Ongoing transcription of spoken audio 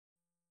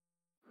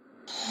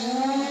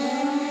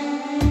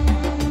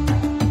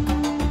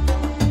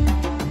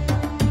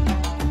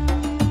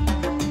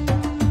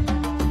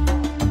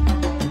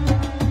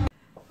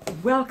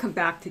Welcome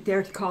back to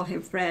Dare to Call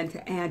Him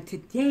Friend, and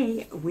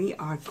today we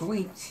are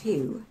going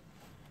to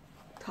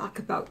talk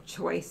about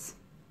choice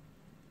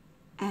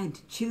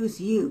and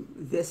choose you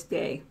this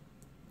day.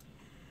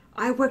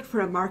 I worked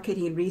for a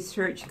marketing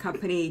research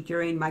company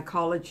during my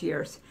college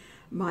years.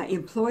 My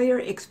employer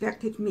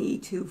expected me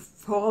to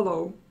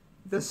follow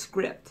the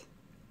script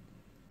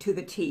to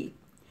the T.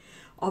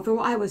 Although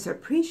I was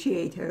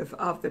appreciative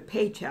of the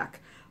paycheck,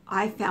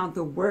 I found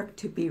the work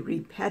to be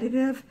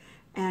repetitive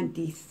and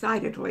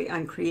decidedly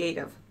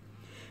uncreative.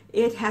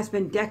 It has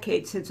been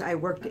decades since I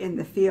worked in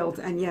the field,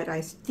 and yet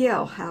I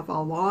still have a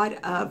lot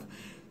of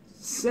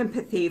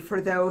sympathy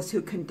for those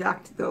who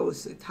conduct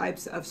those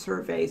types of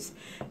surveys.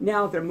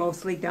 Now they're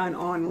mostly done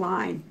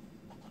online.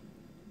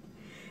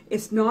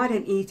 It's not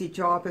an easy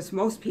job, as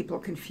most people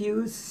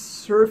confuse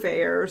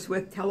surveyors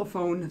with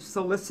telephone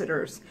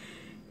solicitors.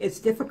 It's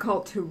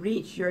difficult to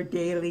reach your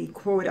daily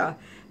quota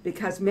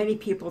because many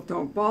people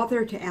don't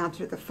bother to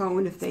answer the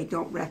phone if they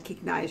don't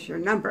recognize your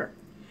number.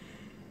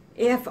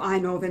 If I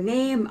know the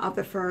name of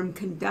the firm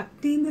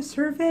conducting the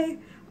survey,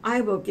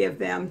 I will give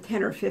them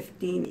 10 or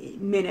 15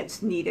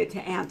 minutes needed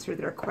to answer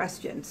their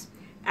questions.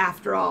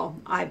 After all,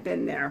 I've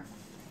been there.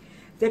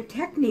 The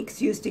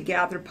techniques used to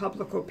gather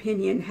public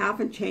opinion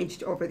haven't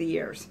changed over the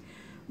years.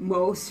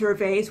 Most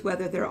surveys,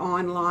 whether they're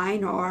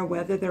online or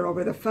whether they're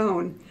over the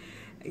phone,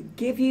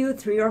 give you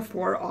 3 or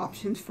 4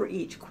 options for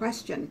each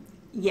question.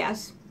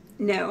 Yes,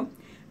 no,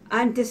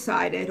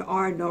 undecided,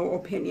 or no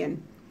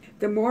opinion.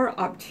 The more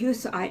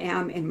obtuse I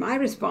am in my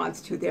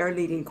response to their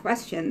leading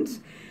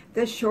questions,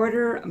 the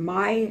shorter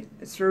my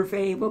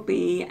survey will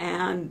be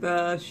and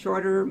the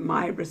shorter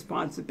my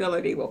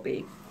responsibility will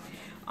be.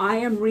 I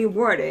am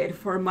rewarded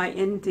for my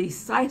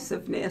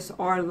indecisiveness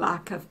or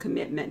lack of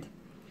commitment.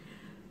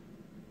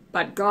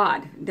 But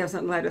God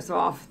doesn't let us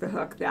off the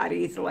hook that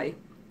easily.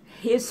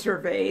 His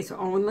surveys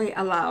only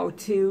allow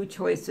 2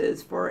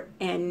 choices for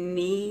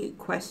any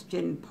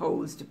question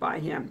posed by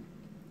him.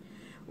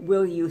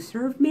 Will you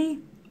serve me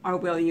or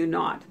will you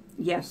not?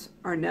 Yes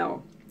or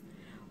no.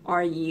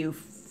 Are you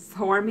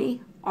for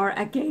me or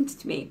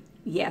against me?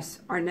 Yes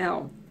or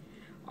no.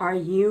 Are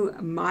you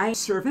my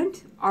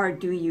servant or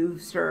do you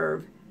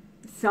serve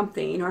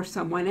something or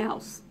someone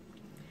else?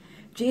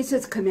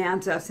 Jesus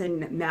commands us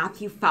in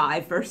Matthew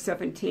 5, verse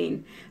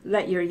 17,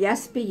 let your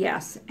yes be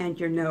yes and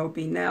your no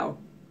be no.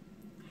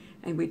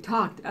 And we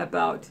talked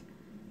about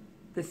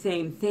the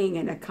same thing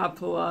in a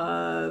couple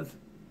of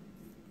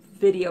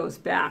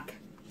videos back.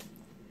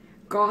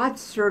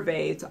 God's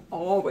surveys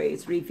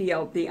always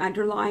revealed the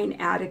underlying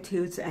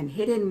attitudes and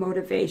hidden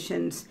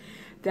motivations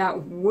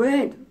that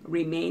would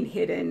remain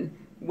hidden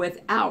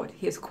without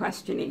his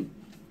questioning.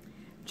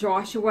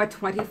 Joshua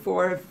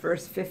 24,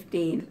 verse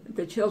 15,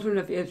 the children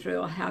of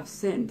Israel have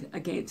sinned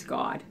against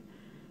God.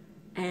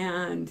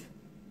 And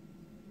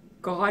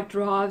God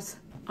draws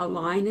a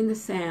line in the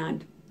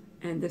sand,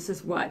 and this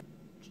is what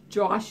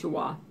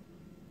Joshua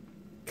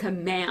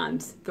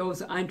commands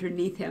those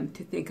underneath him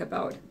to think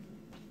about.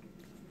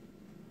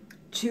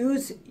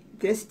 Choose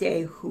this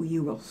day who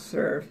you will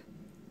serve,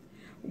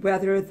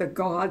 whether the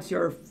gods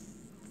your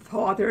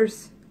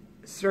fathers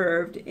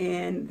served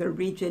in the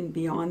region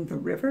beyond the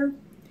river,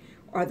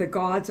 or the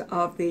gods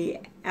of the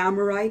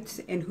Amorites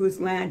in whose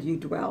land you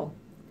dwell.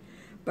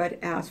 But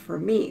as for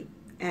me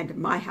and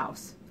my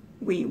house,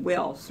 we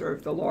will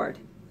serve the Lord.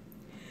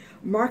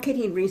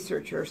 Marketing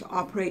researchers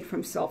operate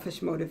from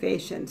selfish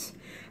motivations.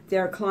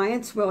 Their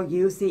clients will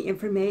use the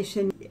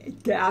information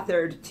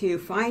gathered to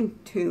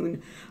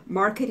fine-tune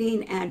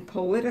marketing and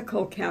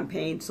political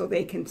campaigns so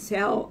they can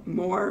sell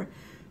more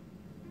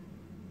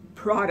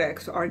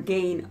products or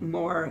gain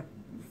more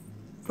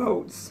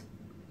votes.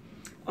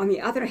 On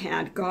the other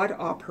hand, God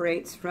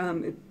operates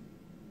from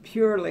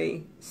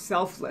purely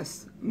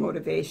selfless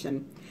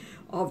motivation.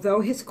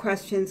 Although his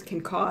questions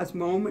can cause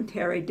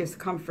momentary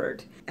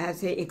discomfort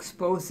as they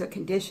expose the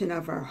condition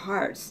of our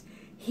hearts,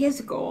 his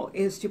goal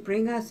is to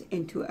bring us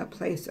into a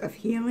place of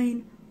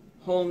healing,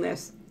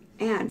 wholeness,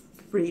 and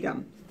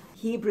freedom.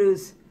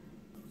 Hebrews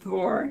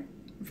 4,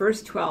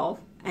 verse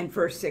 12 and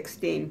verse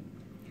 16.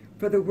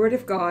 For the word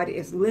of God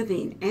is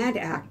living and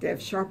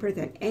active, sharper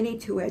than any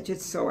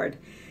 2-edged sword,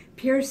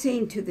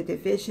 piercing to the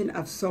division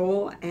of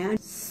soul and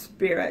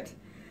spirit,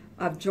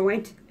 of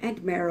joint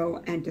and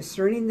marrow, and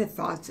discerning the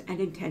thoughts and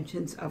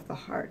intentions of the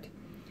heart.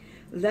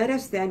 Let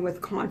us then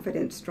with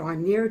confidence draw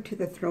near to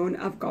the throne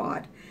of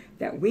God,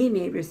 that we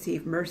may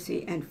receive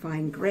mercy and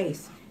find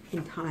grace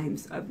in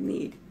times of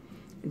need.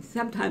 And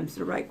sometimes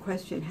the right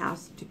question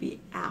has to be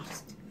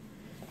asked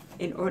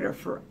in order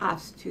for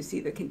us to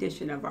see the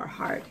condition of our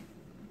heart.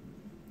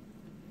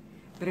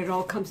 But it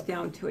all comes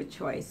down to a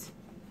choice.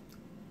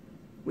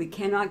 We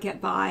cannot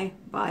get by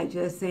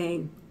just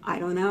saying, I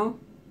don't know,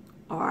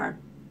 or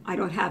I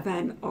don't have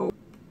an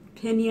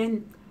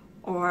opinion,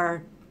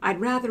 or I'd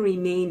rather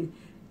remain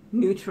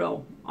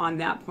neutral on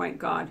that point,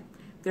 God.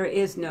 There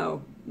is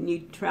no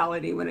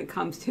neutrality when it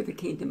comes to the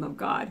kingdom of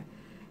God.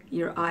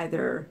 You're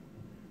either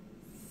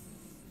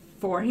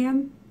for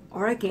him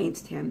or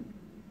against him.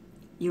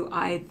 You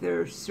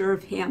either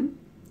serve him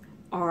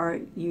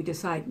or you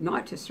decide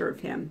not to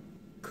serve him.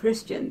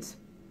 Christians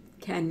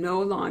can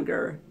no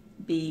longer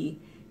be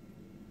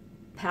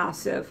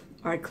passive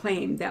or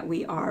claim that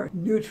we are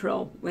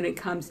neutral when it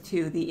comes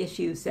to the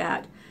issues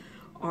that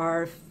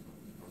are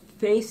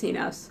facing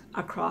us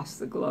across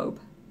the globe.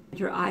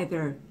 You're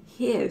either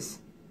his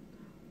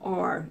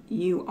or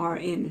you are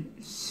in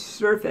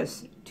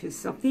service to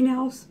something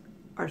else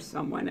or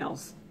someone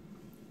else.